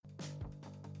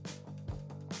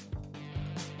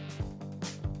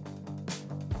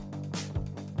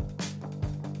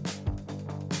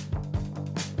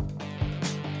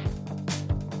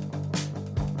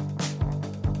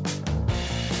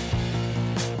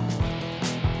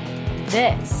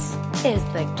This is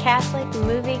the Catholic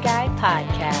Movie Guy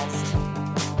Podcast.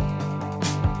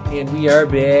 And we are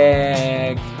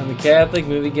back on the Catholic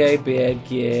Movie Guy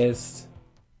Podcast.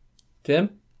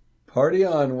 Tim? Party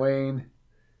on, Wayne.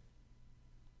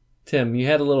 Tim, you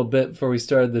had a little bit before we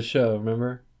started the show,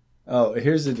 remember? Oh,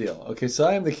 here's the deal. Okay, so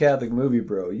I am the Catholic Movie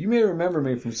Bro. You may remember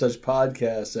me from such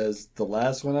podcasts as the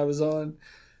last one I was on.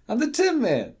 I'm the Tim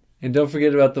Man. And don't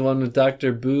forget about the one with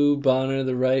Dr. Boo Bonner,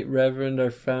 the Right Reverend,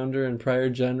 our founder and prior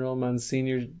general,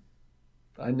 Monsignor.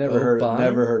 I never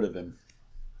heard of him.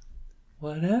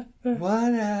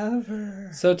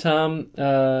 Whatever. So, Tom,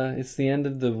 it's the end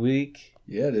of the week.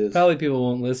 Yeah, it is. Probably people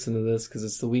won't listen to this because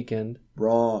it's the weekend.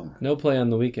 Wrong. No play on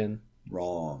the weekend.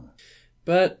 Wrong.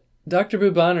 But Dr.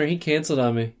 Boo Bonner, he canceled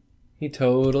on me. He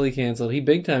totally canceled. He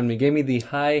big-timed me. Gave me the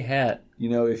high hat. You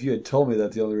know, if you had told me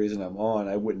that the only reason I'm on,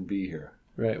 I wouldn't be here.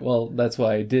 Right. Well, that's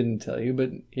why I didn't tell you, but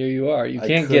here you are. You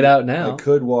can't get out now. I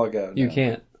could walk out now. You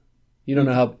can't. You don't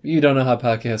know how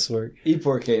podcasts work. Y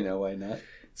por qué no, why not?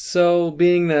 So,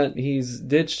 being that he's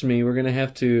ditched me, we're going to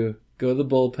have to go to the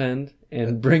bullpen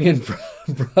and bring in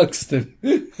Bruxton.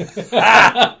 Eat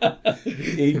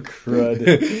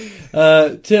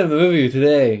crud. Tim, the movie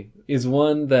today is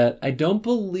one that I don't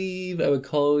believe I would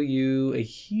call you a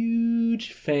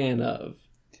huge fan of.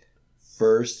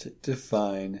 First,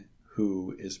 define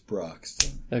who is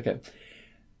Bruxton. Okay.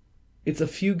 It's A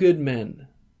Few Good Men.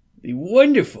 The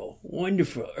wonderful,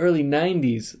 wonderful early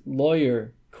 90s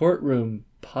lawyer courtroom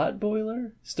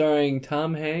potboiler starring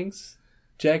Tom Hanks,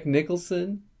 Jack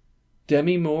Nicholson,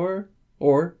 Demi Moore,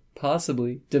 or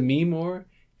possibly Demi Moore,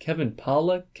 Kevin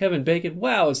Pollak, Kevin Bacon.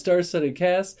 Wow, a star-studded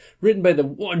cast. Written by the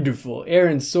wonderful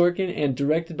Aaron Sorkin and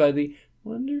directed by the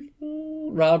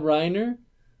wonderful Rob Reiner,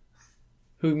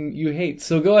 whom you hate.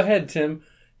 So go ahead, Tim.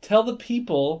 Tell the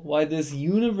people why this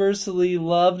universally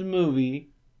loved movie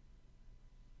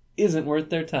isn't worth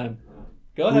their time.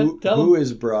 Go ahead, tell them. Who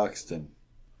is Bruxton?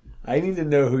 I need to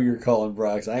know who you're calling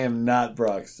Bruxton. I am not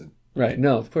Bruxton. Right,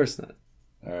 no, of course not.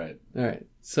 All right.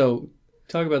 So,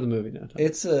 talk about the movie now, Tom.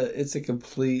 It's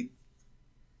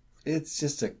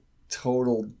just a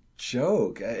total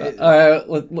joke. All right,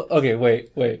 okay,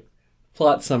 wait.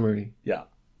 Plot summary. Yeah.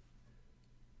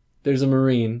 There's a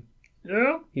Marine.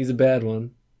 Yeah. He's a bad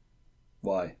one.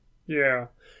 Why? Yeah.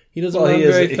 He doesn't run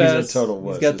very fast. He's a total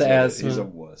wuss. He's got the asthma. He's a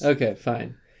wuss. Okay,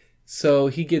 fine. So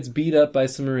he gets beat up by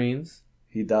some Marines.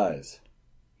 He dies.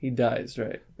 He dies,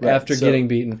 right. After getting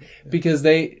beaten. Yeah. Because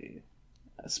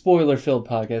spoiler-filled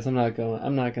podcast. I'm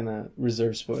not gonna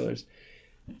reserve spoilers.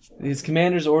 His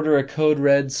commanders order a code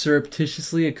red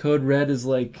surreptitiously. A code red is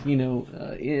like,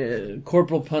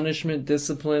 corporal punishment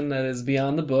discipline that is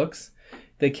beyond the books.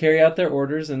 They carry out their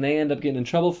orders, and they end up getting in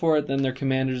trouble for it. Then their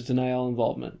commanders deny all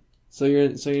involvement. So you're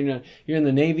in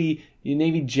the Navy. You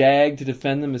Navy JAG to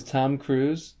defend them as Tom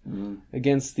Cruise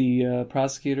against the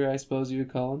prosecutor, I suppose you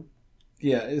would call him.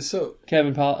 Yeah. So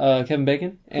Kevin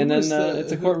Bacon, and then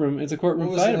it's a courtroom. It's a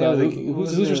courtroom fight about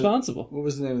who's responsible. What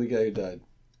was the name of the guy who died?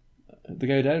 The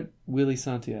guy who died, Willie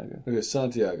Santiago. Okay,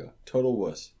 Santiago, total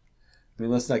wuss. I mean,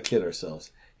 let's not kid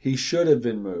ourselves. He should have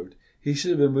been moved. He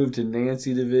should have been moved to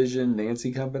Nancy Division,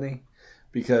 Nancy Company,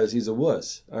 because he's a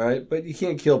wuss, all right? But you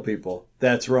can't kill people.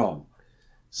 That's wrong.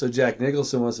 So Jack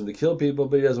Nicholson wants him to kill people,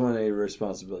 but he doesn't want any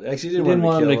responsibility. Actually, he didn't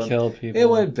want him to kill people. It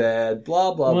went bad,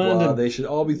 blah, blah, blah. They should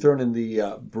all be thrown in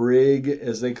the brig,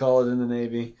 as they call it in the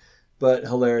Navy. But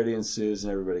hilarity ensues,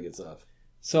 and everybody gets off.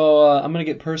 So I'm going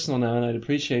to get personal now, and I'd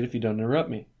appreciate if you don't interrupt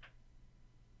me.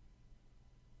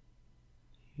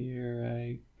 Here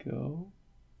I go.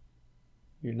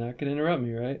 You're not going to interrupt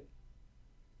me, right?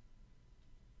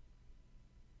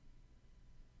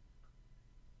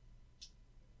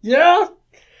 Yeah!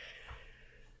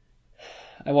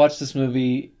 I watched this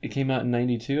movie. It came out in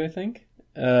 92, I think,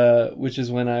 which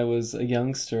is when I was a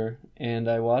youngster. And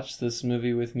I watched this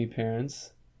movie with me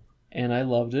parents, and I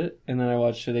loved it. And then I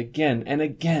watched it again and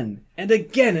again and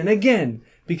again and again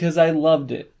because I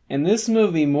loved it. And this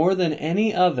movie, more than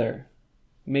any other,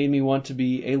 made me want to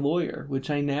be a lawyer, which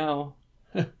I now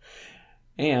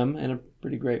am, and a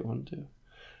pretty great one too.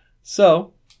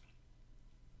 So,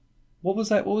 what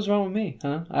was wrong with me,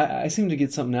 huh? I seem to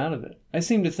get something out of it. I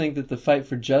seem to think that the fight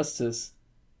for justice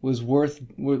was worth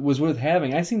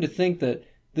having. I seem to think that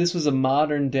this was a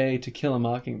modern day To Kill a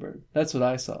Mockingbird. That's what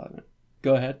I saw in it.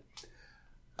 Go ahead.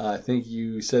 I think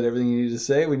you said everything you needed to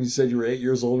say when you said you were 8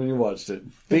 years old when you watched it.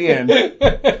 The end.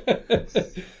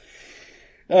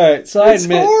 All right, so it's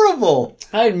horrible.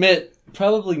 I admit,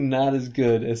 probably not as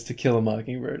good as To Kill a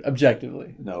Mockingbird,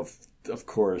 objectively. No, of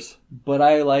course. But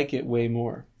I like it way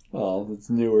more. Well, it's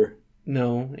newer.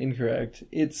 No, incorrect.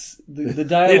 It's the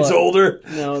dialogue. It's older.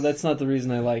 No, that's not the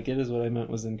reason I like it, is what I meant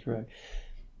was incorrect.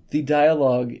 The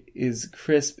dialogue is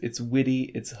crisp, it's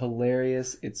witty, it's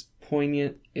hilarious, it's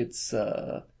poignant, it's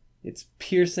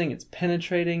piercing, it's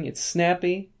penetrating, it's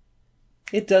snappy.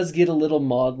 It does get a little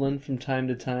maudlin from time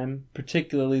to time,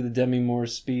 particularly the Demi Moore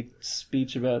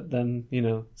speech about them,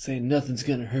 saying nothing's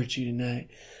gonna hurt you tonight.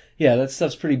 Yeah, that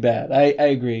stuff's pretty bad. I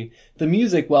agree. The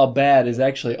music, while bad, is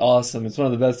actually awesome. It's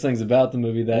one of the best things about the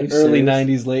movie. That early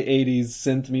 90s, late 80s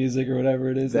synth music or whatever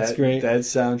it is. It's great. That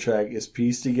soundtrack is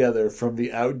pieced together from the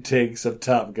outtakes of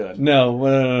Top Gun.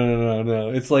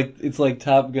 No. It's like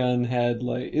Top Gun had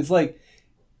it's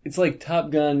like Top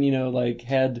Gun,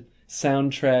 had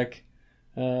soundtrack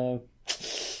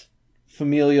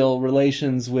familial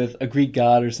relations with a Greek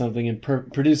god or something and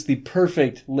produced the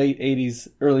perfect late 80s,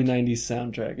 early 90s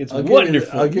soundtrack. It's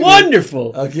wonderful.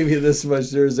 Wonderful! I'll give you this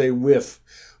much. There's a whiff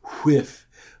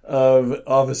of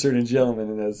Officer and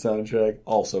Gentleman in that soundtrack.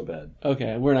 Also bad.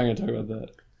 Okay, we're not going to talk about that.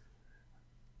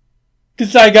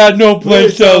 Because I got no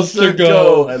place else to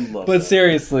go. I love but that.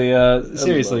 seriously,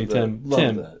 Tim.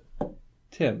 That.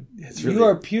 Tim, It's really you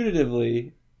are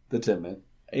putatively the Tim Man.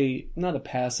 not a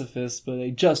pacifist, but a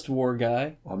just war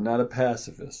guy. Well, I'm not a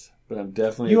pacifist, but I'm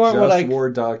definitely You a aren't what just war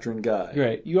doctrine guy.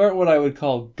 Great. You aren't what I would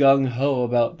call gung-ho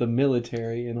about the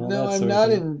military and all that No, sort I'm of not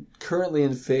thing. currently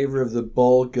in favor of the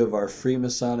bulk of our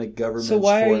Freemasonic government's So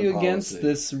why are foreign you against policy.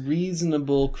 this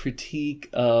reasonable critique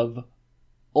of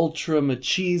ultra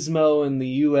machismo in the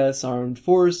U.S. armed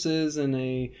forces in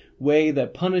a way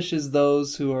that punishes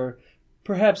those who are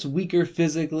perhaps weaker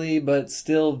physically but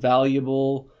still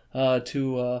valuable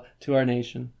to our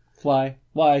nation? Why?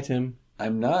 Why, Tim?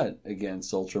 I'm not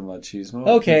against ultra machismo.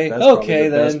 Okay, That's probably okay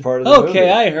the then. best part of the movie.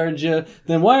 I heard you.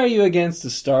 Then why are you against a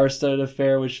star-studded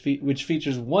affair which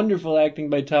features wonderful acting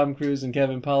by Tom Cruise and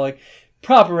Kevin Pollak,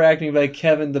 proper acting by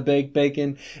Kevin the Baked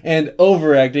Bacon, and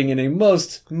overacting in a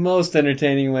most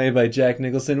entertaining way by Jack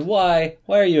Nicholson? Why?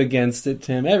 Why are you against it,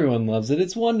 Tim? Everyone loves it.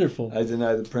 It's wonderful. I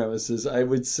deny the premises. I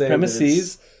would say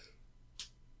Premises?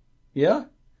 Yeah?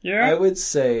 Yeah. I would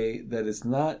say that it's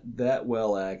not that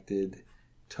well acted.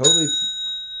 Totally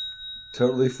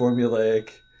formulaic.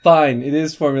 Fine, it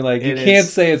is formulaic. You And can't it's,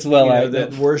 say it's well acted.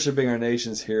 That worshipping our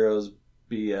nation's heroes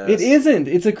BS. It isn't.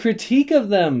 It's a critique of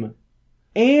them.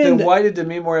 And Then why did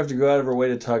Demi Moore have to go out of her way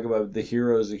to talk about the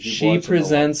heroes that keep she watching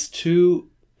presents two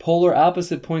polar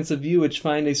opposite points of view which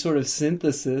find a sort of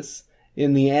synthesis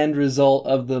in the end result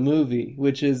of the movie,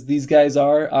 which is these guys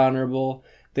are honorable,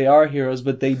 they are heroes,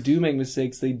 but they do make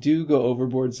mistakes, they do go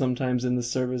overboard sometimes in the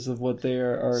service of what they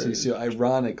are. So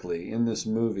ironically, in this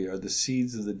movie are the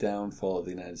seeds of the downfall of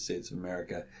the United States of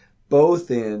America,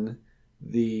 both in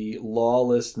the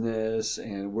lawlessness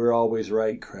and we're always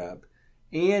right crap,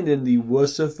 and in the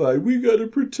wussified, we gotta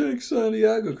protect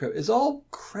Santiago crap. It's all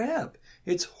crap.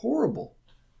 It's horrible.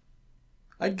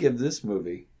 I'd give this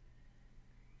movie...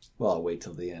 Well, I'll wait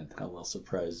till the end. I'll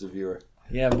surprise the viewer.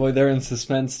 Yeah, boy, they're in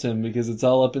suspense, Tim, because it's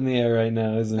all up in the air right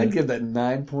now, isn't it? I'd give that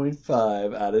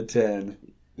 9.5 out of 10.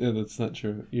 Yeah, that's not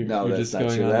true. You're That's just not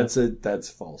going true. on. That's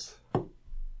false.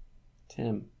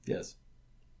 Tim. Yes.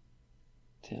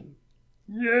 Tim.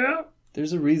 Yeah?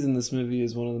 There's a reason this movie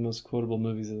is one of the most quotable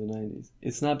movies of the 90s.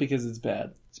 It's not because it's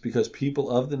bad. It's because people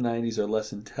of the 90s are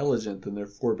less intelligent than their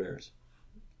forebears.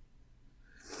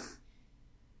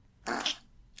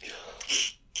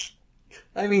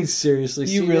 I mean, seriously.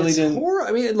 You really didn't...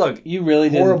 I mean, look. You really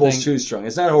didn't horrible's think... too strong.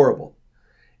 It's not horrible.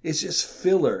 It's just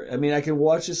filler. I mean, I can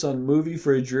watch this on Movie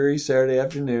for a dreary Saturday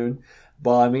afternoon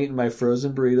while I'm eating my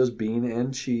frozen burritos, bean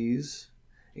and cheese,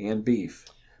 and beef.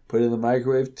 Put it in the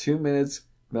microwave, 2 minutes,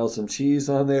 melt some cheese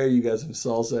on there, you got some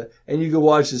salsa, and you can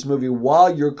watch this movie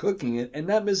while you're cooking it and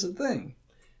not miss a thing.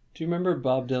 Do you remember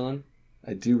Bob Dylan?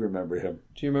 I do remember him.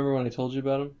 Do you remember when I told you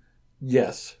about him?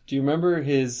 Yes. Do you remember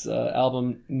his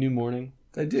album New Morning?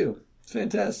 I do. It's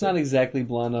fantastic. It's not exactly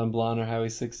Blonde on Blonde or Highway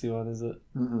 61, is it?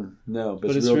 No,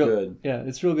 but it's real good. Yeah,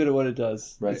 it's real good at what it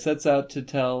does. Right. It sets out to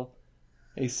tell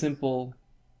a simple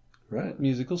Right.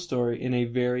 musical story in a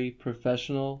very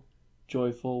professional,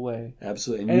 joyful way.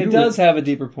 Absolutely. And it does have a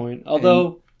deeper point,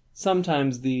 although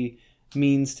sometimes the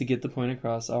means to get the point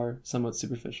across are somewhat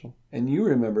superficial. And you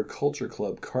remember Culture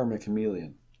Club Karma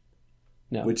Chameleon.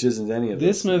 No. Which isn't any of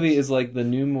this those movie things. is like the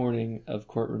New Morning of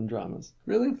courtroom dramas.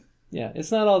 Really? Yeah,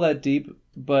 it's not all that deep,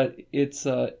 but it's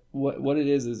what it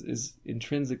is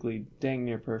intrinsically dang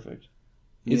near perfect.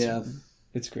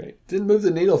 It's great. Didn't move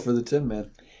the needle for the Tim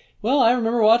Man. Well, I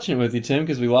remember watching it with you, Tim,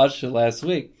 because we watched it last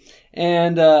week.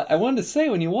 And I wanted to say,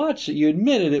 when you watched it, you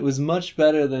admitted it was much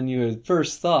better than you had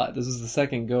first thought. This was the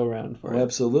second go-round for it.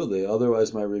 Absolutely.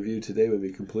 Otherwise, my review today would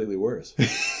be completely worse.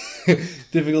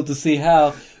 difficult to see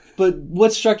how. But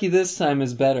what struck you this time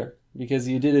is better, because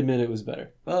you did admit it was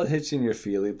better. Well, it hits you in your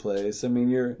feely place. I mean,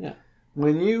 Yeah.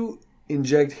 when you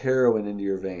inject heroin into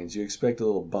your veins, you expect a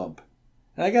little bump.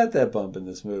 And I got that bump in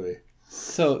this movie.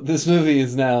 So this movie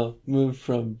is now moved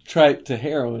from tripe to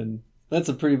heroin. That's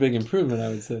a pretty big improvement, I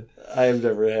would say. I have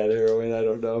never had heroin. I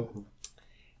don't know.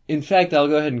 In fact, I'll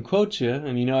go ahead and quote you,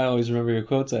 and you know I always remember your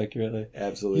quotes accurately.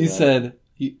 Absolutely You not. said,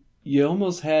 you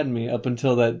almost had me up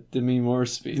until that Demi Moore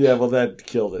speech. Yeah, well, that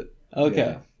killed it.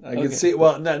 Okay. Yeah. I could see,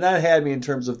 well, not had me in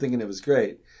terms of thinking it was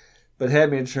great, but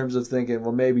had me in terms of thinking,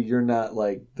 well, maybe you're not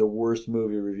like the worst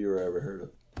movie reviewer I ever heard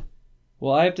of.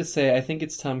 Well, I have to say, I think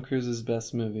it's Tom Cruise's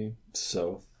best movie.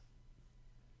 So,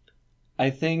 I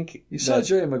think... you saw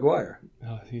Jerry Maguire.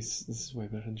 Oh, this is way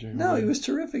better than Jerry No, Maguire. he was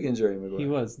terrific in Jerry Maguire. He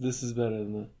was. This is better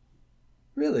than that.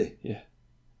 Really? Yeah.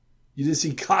 You didn't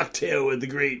see Cocktail with the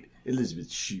great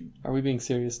Elizabeth Shue. Are we being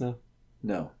serious now?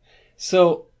 No.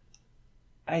 So,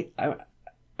 I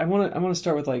want to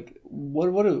start with like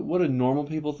what do normal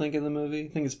people think of the movie? I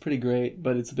think it's pretty great,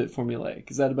 but it's a bit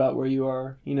formulaic. Is that about where you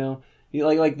are? You know,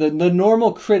 like the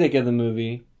normal critic of the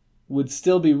movie would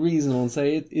still be reasonable and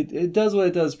say it does what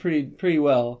it does pretty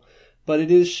well, but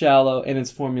it is shallow and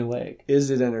it's formulaic. Is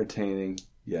it entertaining?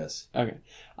 Yes. Okay,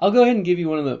 I'll go ahead and give you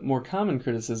one of the more common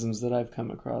criticisms that I've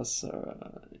come across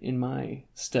in my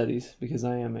studies, because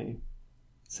I am a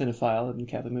cinephile and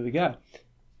Catholic movie guy.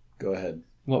 Go ahead.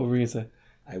 What were we gonna say?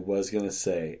 I was going to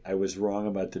say, I was wrong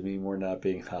about Demi Moore not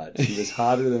being hot. She was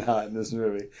hotter than hot in this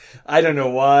movie. I don't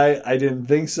know why. I didn't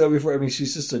think so before. I mean,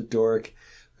 she's just a dork.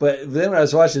 But then when I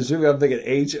was watching this movie, I'm thinking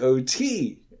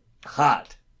H-O-T.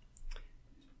 Hot.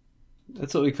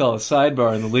 That's what we call a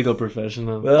sidebar in the legal profession.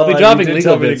 Though. Well, I'll be you dropping did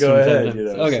legal tell me to bits go from time ahead, to you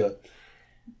time. know, Okay.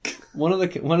 so.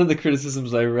 One of the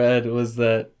criticisms I read was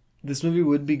that this movie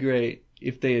would be great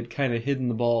if they had kind of hidden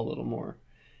the ball a little more.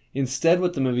 Instead,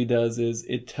 what the movie does is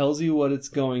it tells you what it's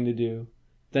going to do,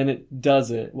 then it does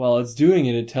it. While it's doing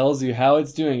it, it tells you how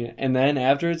it's doing it, and then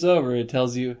after it's over, it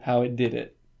tells you how it did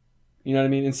it. You know what I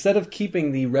mean? Instead of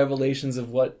keeping the revelations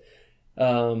of what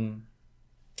Tom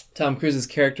Cruise's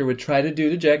character would try to do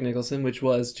to Jack Nicholson, which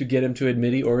was to get him to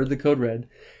admit he ordered the code red,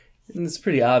 and it's a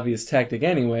pretty obvious tactic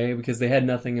anyway, because they had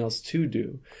nothing else to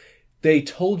do. They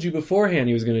told you beforehand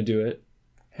he was going to do it,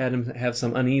 had him have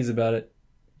some unease about it,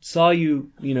 saw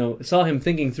him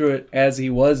thinking through it as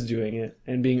he was doing it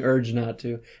and being urged not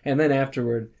to, and then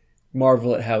afterward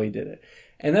marvel at how he did it.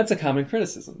 And that's a common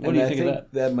criticism. What do you think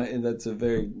of that? That's a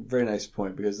very, very nice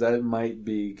point, because that might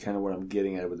be kind of what I'm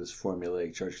getting at with this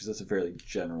formulaic charge, because that's a fairly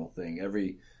general thing.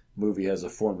 Every movie has a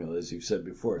formula, as you've said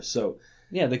before. So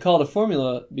yeah, they call it a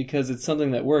formula because it's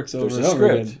something that works over and there's a over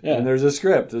script, again. Yeah. and there's a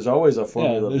script. There's always a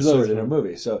formula of there's the always sort in a one.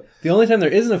 movie. So The only time there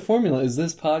isn't a formula is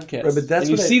this podcast. Right, but that's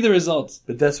and you what see the results.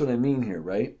 But that's what I mean here,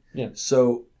 right? Yeah.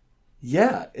 So,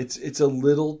 yeah, it's a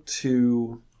little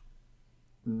too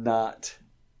not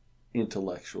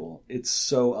intellectual. It's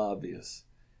so obvious.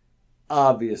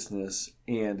 Obviousness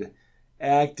and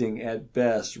acting at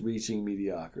best reaching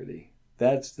mediocrity.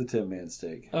 That's the Tin Man's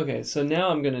take. Okay, so now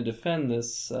I'm going to defend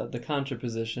this, the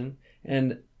contraposition,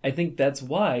 and I think that's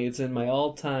why it's in my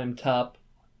all-time top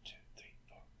 1, 2, 3,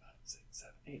 4, 5, 6,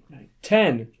 7, 8,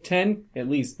 9, 10 at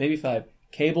least, maybe 5,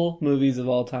 cable movies of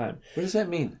all time. What does that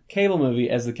mean? Cable movie,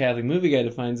 as the Catholic Movie Guy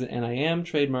defines it, and I am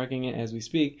trademarking it as we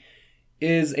speak,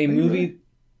 is a movie... Really?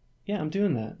 Yeah, I'm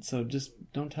doing that, so just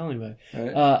don't tell anybody. All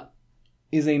right.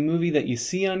 Is a movie that you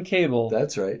see on cable.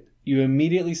 That's right. You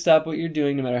immediately stop what you're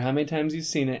doing, no matter how many times you've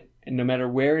seen it, and no matter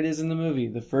where it is in the movie,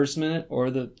 the first minute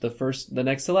or the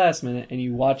next to last minute, and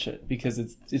you watch it because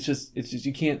it's just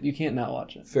you can't not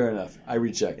watch it. Fair enough. I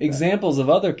reject that. Examples of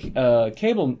other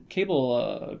cable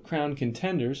crown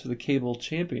contenders for the cable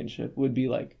championship would be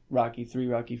like Rocky 3,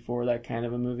 Rocky 4, that kind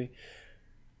of a movie.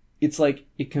 It's like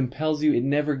it compels you. It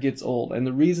never gets old. And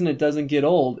the reason it doesn't get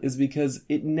old is because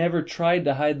it never tried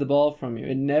to hide the ball from you.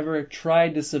 It never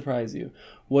tried to surprise you.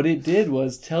 What it did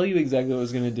was tell you exactly what it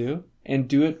was going to do and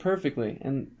do it perfectly.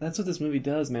 And that's what this movie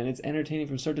does, man. It's entertaining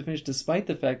from start to finish despite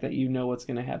the fact that you know what's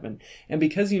going to happen. And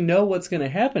because you know what's going to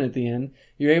happen at the end,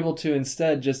 you're able to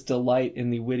instead just delight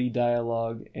in the witty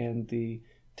dialogue and the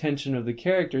tension of the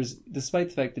characters despite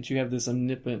the fact that you have this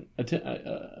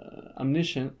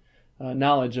omniscient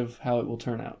knowledge of how it will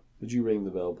turn out. Would you ring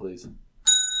the bell, please?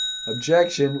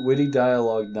 Objection. Witty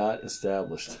dialogue not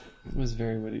established. It was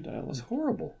very witty It dialogue. was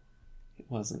horrible. It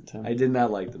wasn't, Tim. I did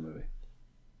not like the movie.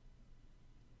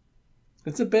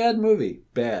 It's a bad movie.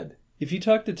 Bad. if you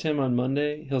talk to Tim on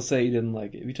Monday, he'll say he didn't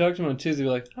like it. If you talk to him on Tuesday,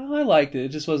 he'll be like, oh, I liked it. It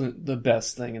just wasn't the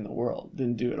best thing in the world.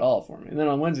 Didn't do it all for me. And then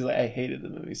on Wednesday, like, I hated the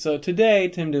movie. So today,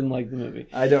 Tim didn't like the movie.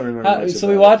 I don't remember much so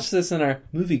we about watched this in our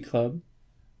movie club.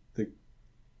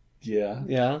 Yeah.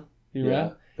 Yeah?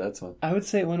 Yeah, that's one. I would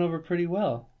say it went over pretty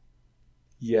well.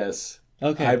 Yes.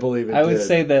 Okay. I believe it I would did.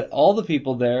 say that all the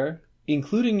people there,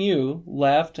 including you,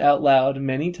 laughed out loud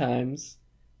many times,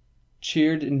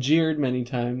 cheered and jeered many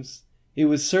times. It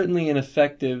was certainly an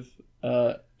effective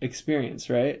experience,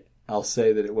 right? I'll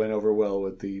say that it went over well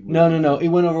with the movie. No. It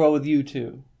went over well with you,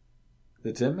 too.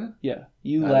 The Tin Man? Yeah.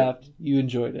 You laughed. You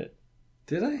enjoyed it.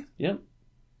 Did I? Yep.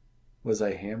 Was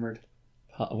I hammered?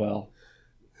 Well,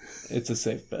 it's a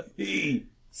safe bet.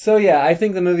 So, yeah, I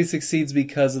think the movie succeeds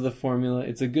because of the formula.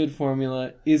 It's a good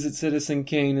formula. Is it Citizen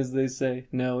Kane, as they say?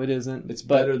 No, it isn't. It's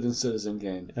better than Citizen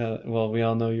Kane. Well, we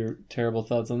all know your terrible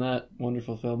thoughts on that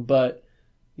wonderful film. But,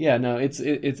 yeah, no,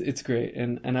 it's great.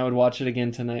 And I would watch it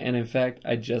again tonight. And, in fact,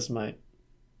 I just might.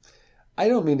 I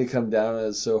don't mean to come down on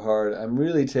it so hard. I'm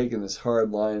really taking this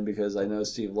hard line because I know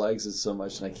Steve likes it so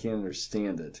much and I can't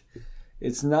understand it.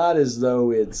 It's not as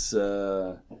though it's...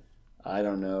 I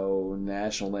don't know,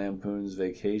 National Lampoon's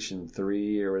Vacation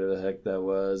 3 or whatever the heck that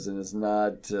was. And it's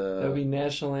not... that would be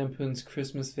National Lampoon's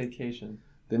Christmas Vacation.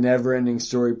 The Never-Ending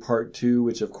Story Part 2,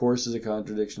 which of course is a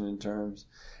contradiction in terms.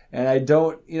 And I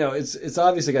don't, it's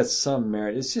obviously got some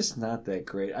merit. It's just not that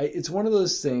great. It's one of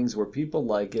those things where people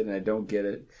like it and I don't get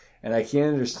it. And I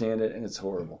can't understand it and it's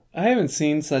horrible. I haven't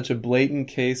seen such a blatant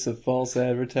case of false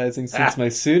advertising since my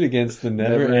suit against the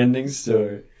Never-Ending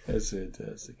Story. That's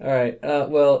fantastic. All right.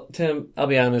 Well, Tim, I'll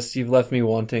be honest. You've left me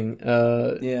wanting.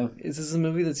 Yeah. This is a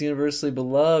movie that's universally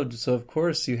beloved, so of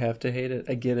course you have to hate it.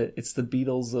 I get it. It's the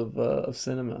Beatles of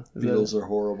cinema. Beatles are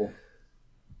horrible.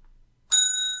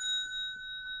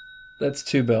 That's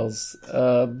 2 bells.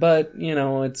 But,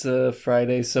 it's a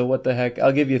Friday, so what the heck.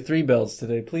 I'll give you 3 bells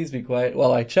today. Please be quiet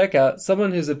while I check out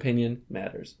someone whose opinion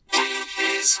matters.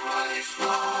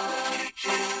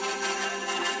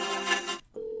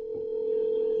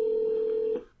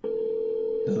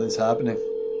 Nothing's happening.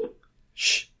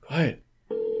 Shh, quiet.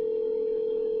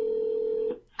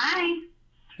 Hi.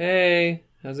 Hey,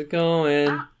 how's it going?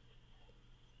 Oh,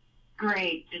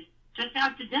 great. Just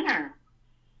out to dinner.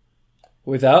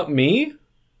 Without me?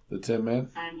 The Tin Man?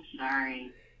 I'm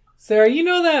sorry. Sarah, you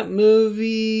know that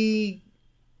movie...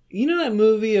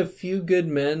 A Few Good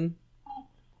Men?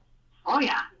 Oh,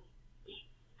 yeah.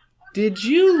 Did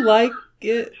you like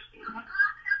it?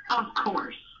 Of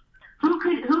course. Who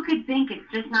could think it's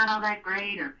just not all that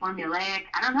great or formulaic?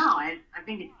 I don't know. I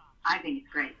think it's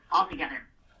great altogether.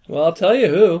 Well, I'll tell you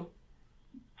who.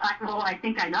 I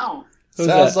think I know. Who's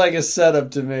Sounds that? like a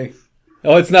setup to me.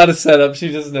 Oh, it's not a setup.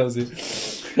 She just knows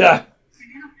it. Yeah.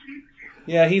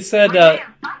 Yeah, he said... We may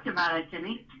have talked about it,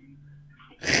 Timmy.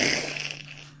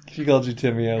 She called you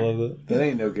Timmy. I love that. That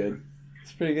ain't no good.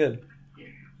 It's pretty good.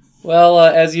 Well,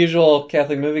 as usual,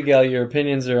 Catholic Movie Gal, your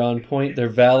opinions are on point. They're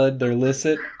valid. They're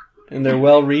licit. And they're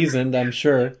well-reasoned, I'm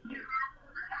sure.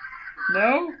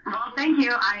 No? Well, thank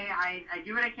you. I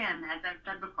do what I can, as I've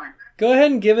said before. Go ahead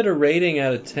and give it a rating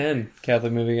out of 10,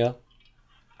 Catholic Movie Gal.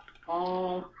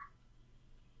 Oh,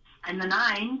 and the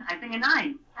 9. I think a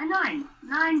 9. A 9.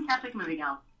 9 Catholic movie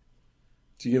gal.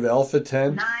 Do you give Elf a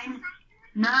 10?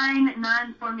 9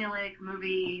 non-formulaic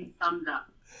movie thumbs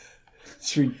up.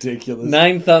 It's ridiculous.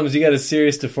 9 thumbs. You got a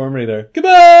serious deformity there.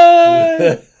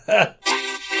 Goodbye!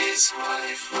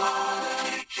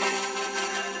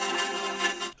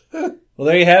 Well,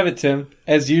 there you have it, Tim.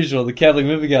 As usual, the Catholic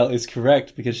Movie Gal is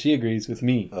correct because she agrees with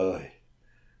me. Oi.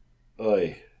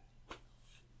 Oi.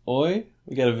 Oi?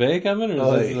 We got a vey coming?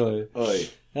 Or is this oi? Oi.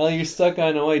 Well, you're stuck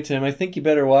on oi, Tim. I think you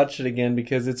better watch it again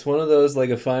because it's one of those like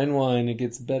a fine wine. It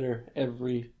gets better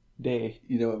every day.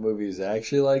 You know what movie is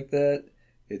actually like that?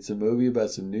 It's a movie about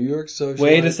some New York socialites.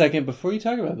 Wait a second before you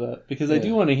talk about that, because I Yeah.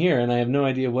 do want to hear, and I have no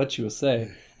idea what you will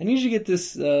say. I need you to get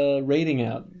this rating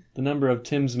out, the number of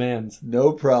Tim's Mans.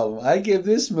 No problem. I give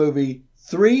this movie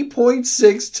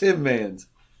 3.6 Tim Mans.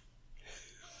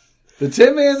 The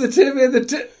Tin Man, the Tin Man, the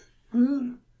Tin...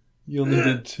 You only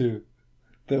did 2.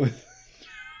 That was...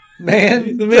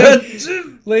 Man. The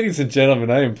man, ladies and gentlemen,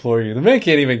 I implore you. The man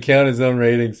can't even count his own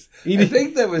ratings. I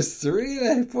think that was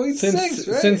 3.6,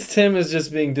 right? Since Tim is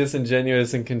just being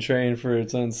disingenuous and contrarian for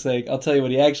its own sake, I'll tell you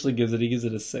what he actually gives it. He gives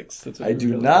it a 6. That's what I we do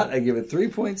really not. like. I give it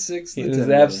 3.6. It is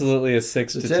absolutely a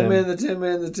 6 The to Tin Tim. Man, the Tin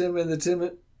Man, the Tin Man, the Tin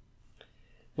Man.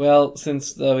 Well,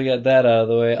 since we got that out of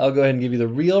the way, I'll go ahead and give you the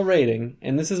real rating,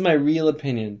 and this is my real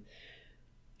opinion.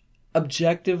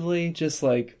 Objectively, it's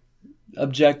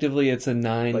a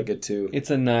 9. Like a 2. It's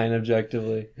a 9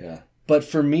 objectively. Yeah. But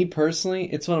for me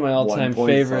personally, it's one of my all-time 1.5.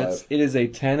 favorites. It is a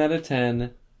 10 out of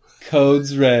 10.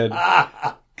 Codes Red.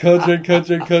 Codes Red, Codes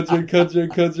Red, Codes Red, Codes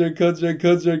Red, Codes Red, Codes Red,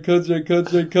 Codes Red, Codes Red,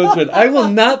 Codes Red, Codes Red. I will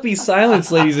not be silenced,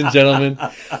 ladies and gentlemen.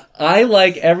 I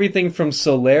like everything from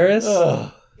Solaris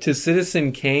to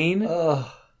Citizen Kane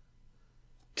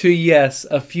to, yes,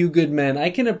 A Few Good Men. I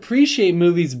can appreciate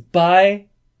movies by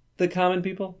the common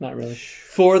people. Not really.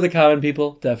 For the common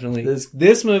people, definitely.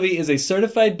 This movie is a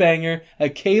certified banger, a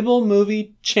cable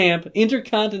movie champ,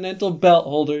 intercontinental belt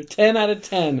holder, 10 out of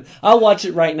 10. I'll watch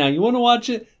it right now. You want to watch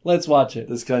it? Let's watch it.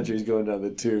 This country's going down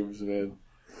the tubes, man.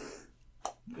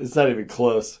 It's not even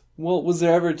close. Well, was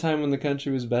there ever a time when the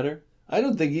country was better? I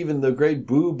don't think even the great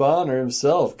Boo Bonner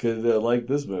himself could like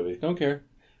this movie. Don't care.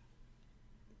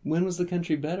 When was the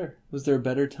country better? Was there a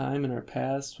better time in our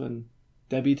past when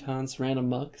debutantes ran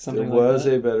amok? Something like that? There was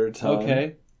a better time.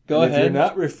 Okay. Go and ahead. If you're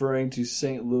not referring to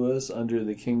St. Louis under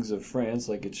the kings of France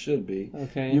like it should be,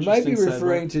 okay, you might be interesting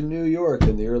referring to New York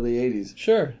in the early 80s.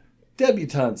 Sure.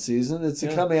 Debutante season. It's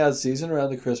a coming out season around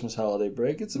the Christmas holiday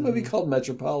break. It's a movie called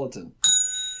Metropolitan.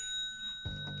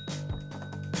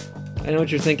 I know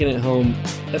what you're thinking at home.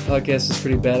 That podcast is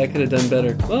pretty bad. I could have done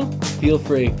better. Well, feel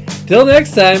free. Till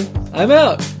next time, I'm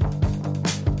out.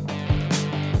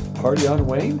 Party on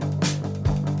Wayne?